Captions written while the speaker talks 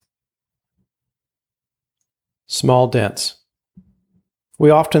Small dents.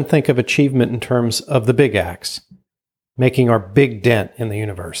 We often think of achievement in terms of the big acts, making our big dent in the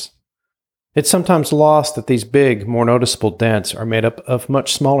universe. It's sometimes lost that these big, more noticeable dents are made up of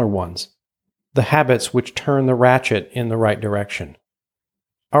much smaller ones, the habits which turn the ratchet in the right direction.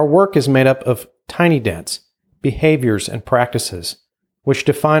 Our work is made up of tiny dents, behaviors and practices, which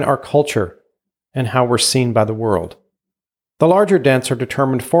define our culture and how we're seen by the world. The larger dents are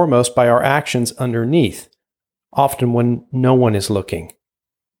determined foremost by our actions underneath, often when no one is looking,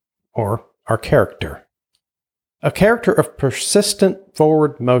 or our character. A character of persistent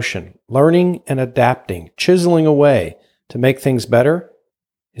forward motion, learning and adapting, chiseling away to make things better,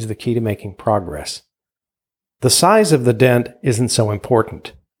 is the key to making progress. The size of the dent isn't so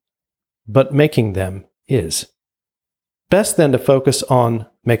important, but making them is. Best then to focus on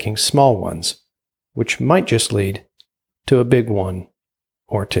making small ones, which might just lead to a big one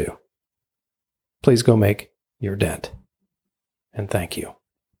or two. Please go make your dent. And thank you.